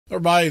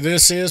Everybody,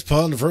 this is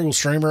Pun the Frugal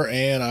Streamer,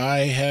 and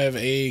I have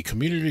a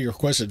community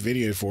requested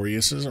video for you.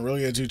 This isn't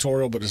really a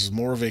tutorial, but this is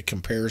more of a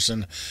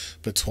comparison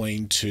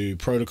between two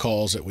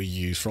protocols that we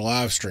use for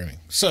live streaming.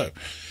 So,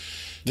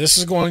 this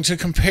is going to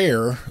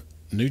compare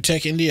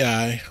Newtek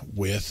NDI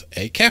with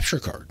a capture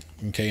card.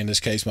 Okay, in this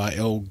case, my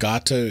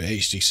Elgato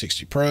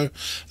HD60 Pro. I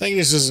think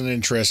this is an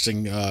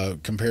interesting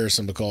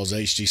comparison because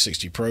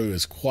HD60 Pro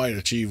is quite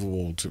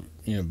achievable to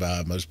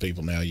by most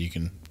people now. You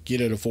can get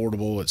it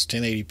affordable. It's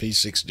 1080p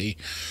 60.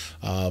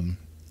 It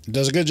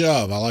does a good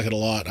job. I like it a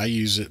lot. I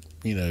use it,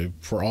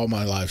 for all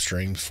my live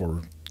streams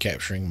for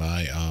capturing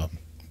my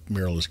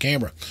mirrorless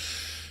camera.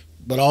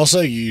 But also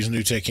use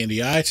Newtek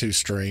NDI to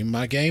stream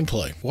my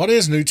gameplay. What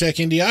is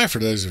Newtek NDI for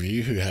those of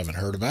you who haven't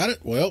heard about it?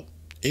 Well,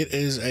 it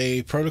is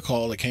a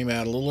protocol that came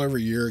out a little over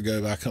a year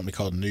ago by a company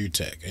called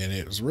Newtek, and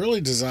it was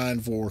really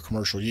designed for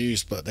commercial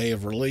use, but they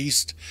have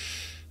released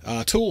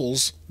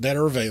tools that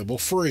are available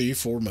free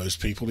for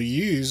most people to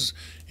use,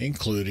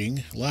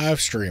 including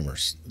live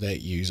streamers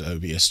that use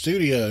OBS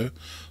Studio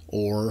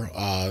or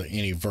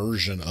any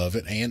version of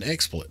it and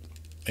XSplit.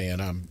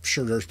 And I'm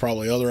sure there's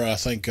probably other, I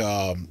think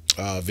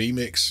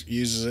vMix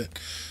uses it.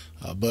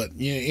 But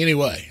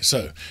anyway,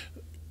 so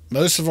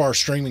most of our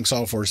streaming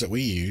softwares that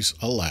we use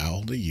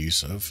allow the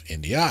use of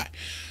NDI.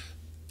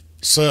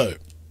 So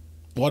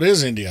what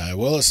is NDI?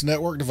 Well, it's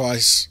Network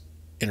Device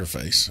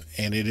Interface,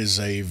 and it is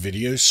a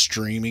video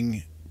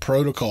streaming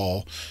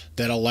protocol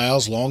that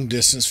allows long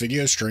distance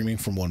video streaming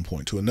from one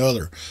point to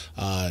another.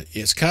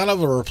 It's kind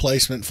of a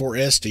replacement for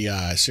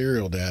SDI,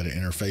 serial data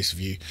interface, if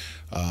you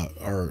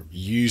are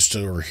used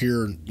to or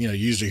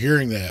used to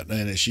hearing that,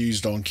 and it's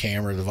used on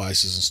camera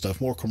devices and stuff,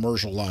 more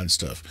commercial line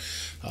stuff.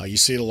 You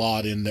see it a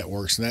lot in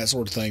networks and that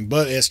sort of thing,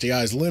 but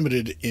SDI is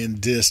limited in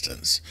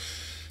distance.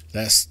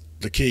 That's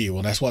the key.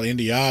 Well, that's what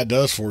NDI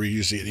does for you.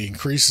 It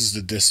increases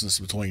the distance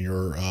between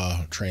your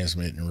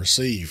transmit and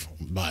receive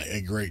by a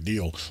great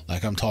deal.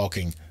 Like I'm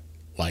talking,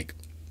 like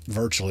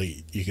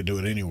virtually you could do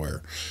it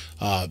anywhere.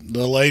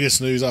 The latest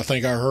news I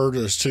think I heard,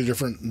 there's two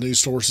different news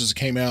sources that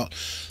came out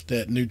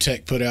that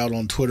Newtek put out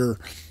on Twitter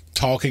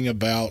talking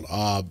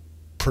about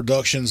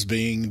productions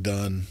being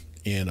done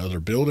in other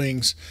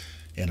buildings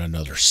in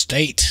another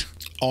state.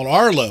 On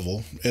our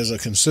level, as a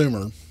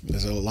consumer,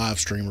 as a live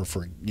streamer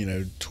for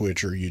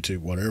Twitch or YouTube,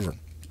 whatever,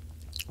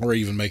 or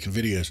even making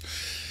videos,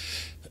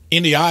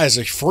 NDI is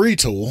a free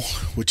tool,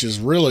 which is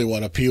really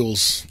what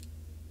appeals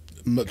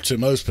to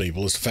most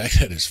people, is the fact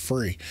that it's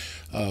free.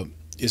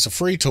 It's a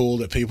free tool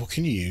that people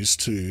can use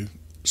to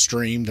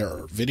stream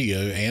their video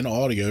and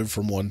audio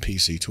from one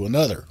PC to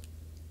another,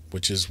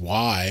 which is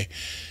why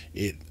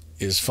it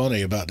is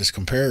funny about this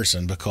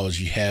comparison,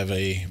 because you have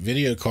a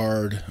video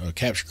card, a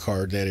capture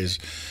card that is,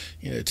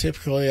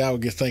 typically I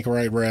would think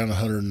right around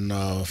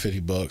 150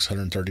 bucks,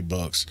 130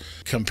 bucks.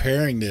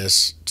 Comparing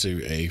this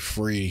to a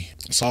free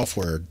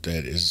software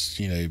that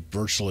is,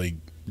 virtually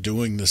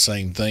doing the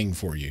same thing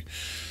for you.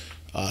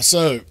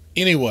 So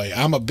anyway,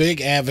 I'm a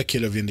big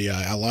advocate of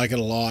NDI. I like it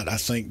a lot. I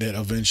think that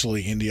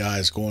eventually NDI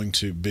is going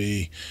to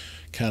be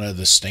kind of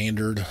the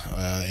standard,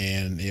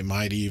 and it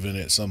might even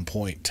at some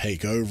point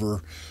take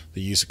over the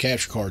use of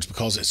capture cards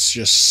because it's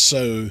just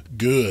so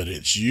good.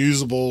 It's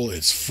usable,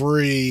 it's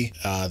free.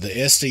 The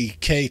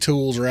SDK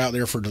tools are out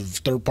there for the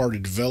third-party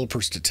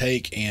developers to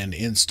take and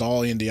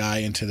install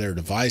NDI into their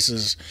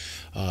devices.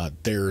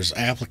 There's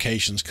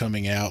applications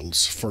coming out.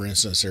 For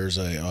instance, there's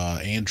a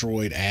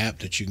Android app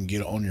that you can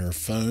get on your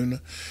phone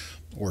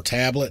or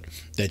tablet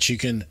that you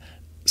can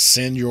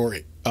send your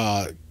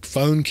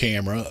phone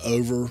camera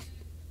over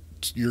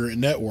your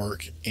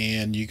network,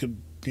 and you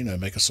could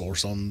make a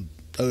source on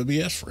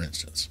OBS, for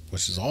instance,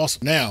 which is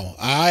awesome. Now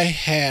I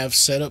have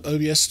set up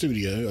OBS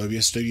Studio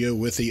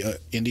with the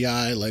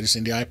latest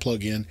NDI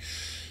plugin,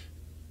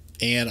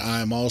 and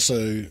I'm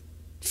also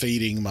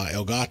feeding my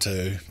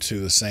Elgato to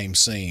the same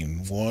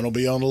scene. One will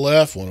be on the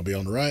left, one will be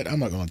on the right. I'm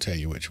not going to tell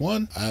you which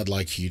one. I'd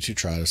like you to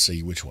try to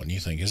see which one you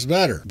think is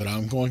better, but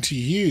I'm going to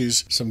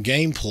use some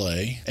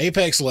gameplay,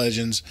 Apex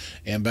Legends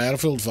and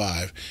Battlefield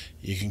 5.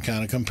 You can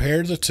kind of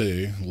compare the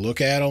two,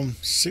 look at them,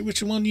 see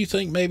which one you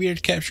think maybe is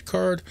a capture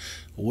card,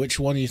 which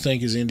one you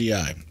think is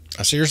NDI.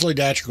 I seriously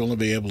doubt you're going to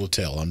be able to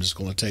tell. I'm just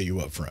going to tell you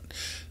up front.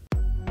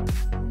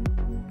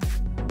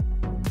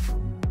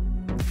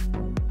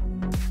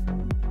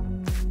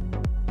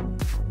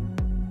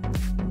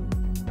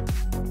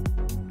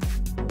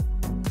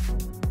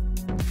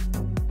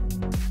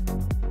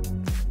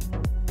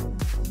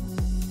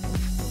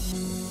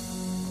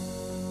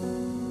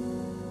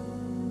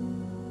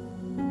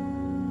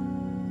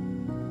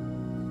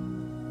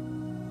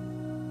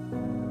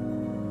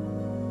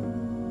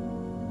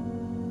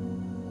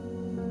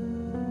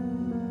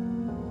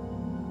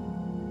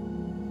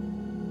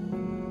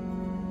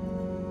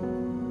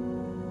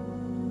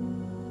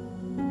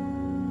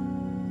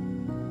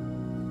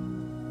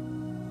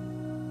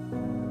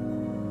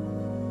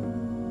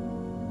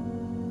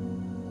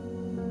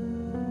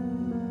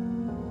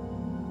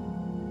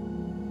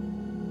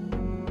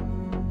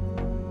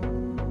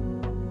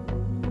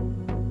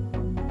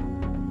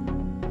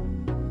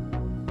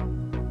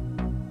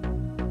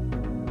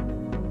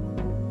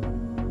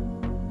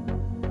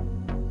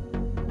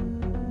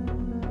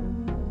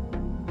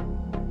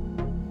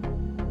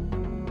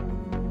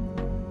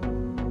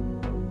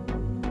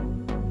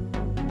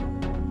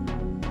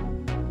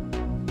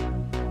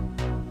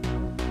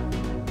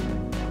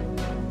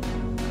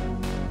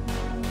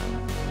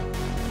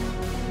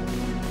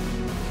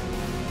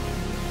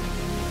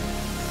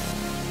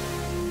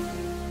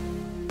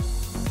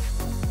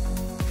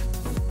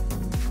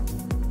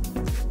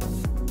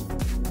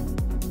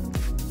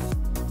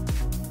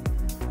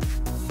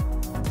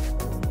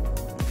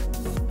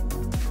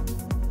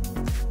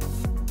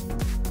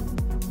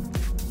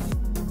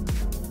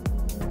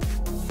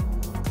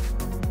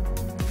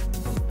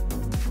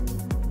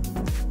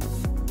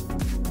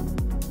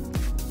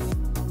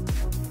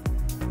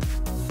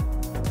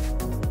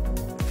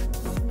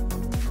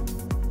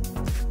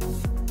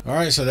 All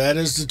right, so that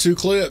is the two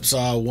clips,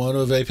 one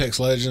of Apex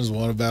Legends,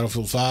 one of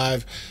Battlefield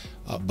 5.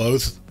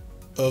 Both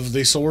of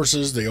the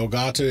sources, the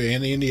Elgato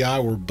and the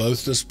NDI, were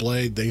both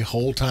displayed the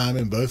whole time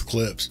in both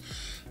clips.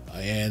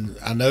 And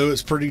I know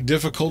it's pretty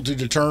difficult to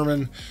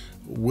determine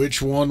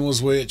which one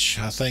was which.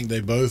 I think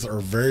they both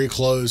are very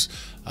close,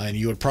 and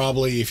you would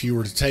probably, if you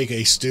were to take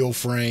a still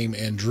frame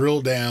and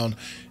drill down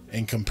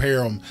and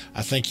compare them,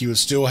 I think you would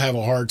still have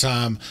a hard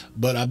time,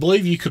 but I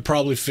believe you could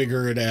probably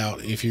figure it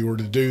out if you were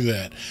to do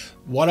that.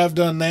 What I've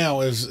done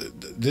now is,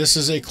 this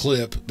is a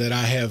clip that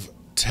I have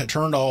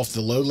turned off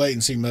the low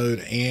latency mode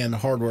and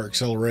hardware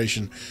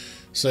acceleration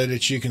so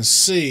that you can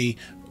see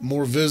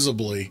more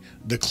visibly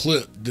the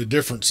clip, the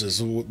differences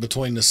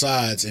between the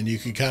sides, and you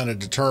can kind of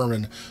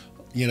determine,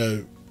 you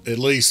know, at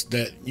least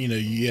that, you know,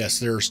 yes,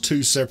 there's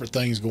two separate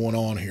things going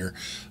on here.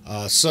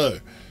 So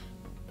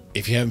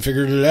if you haven't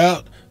figured it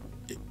out,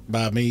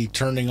 by me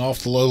turning off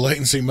the low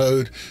latency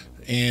mode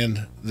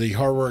and the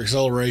hardware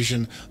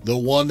acceleration, the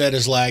one that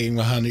is lagging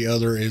behind the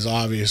other is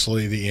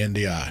obviously the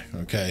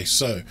NDI. Okay,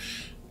 so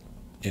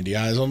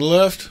NDI is on the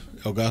left,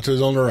 Elgato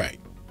is on the right.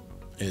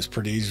 It's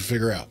pretty easy to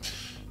figure out.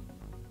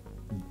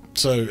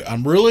 So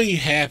I'm really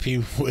happy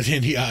with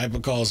NDI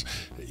because,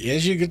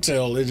 as you can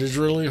tell, it is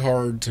really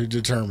hard to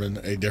determine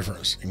a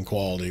difference in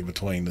quality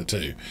between the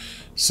two.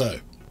 So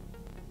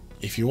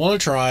if you want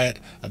to try it,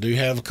 I do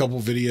have a couple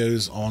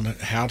videos on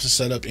how to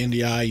set up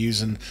NDI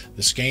using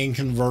the scan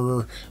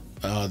converter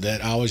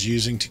that I was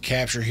using to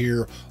capture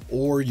here,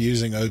 or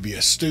using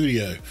OBS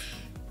Studio.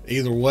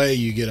 Either way,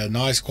 you get a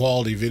nice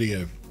quality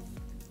video.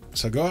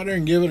 So go out there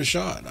and give it a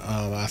shot.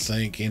 I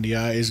think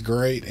NDI is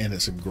great, and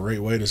it's a great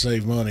way to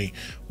save money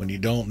when you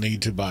don't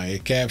need to buy a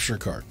capture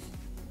card.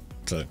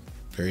 So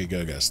there you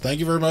go, guys. Thank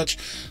you very much.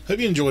 Hope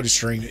you enjoyed the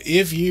stream.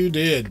 If you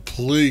did,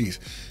 please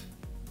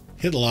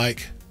hit a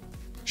like,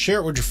 share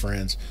it with your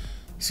friends,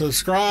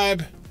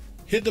 subscribe,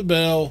 hit the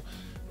bell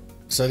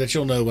so that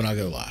you'll know when I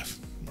go live.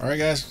 All right,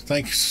 guys.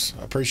 Thanks.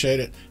 I appreciate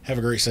it. Have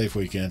a great, safe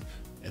weekend,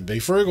 and be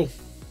frugal.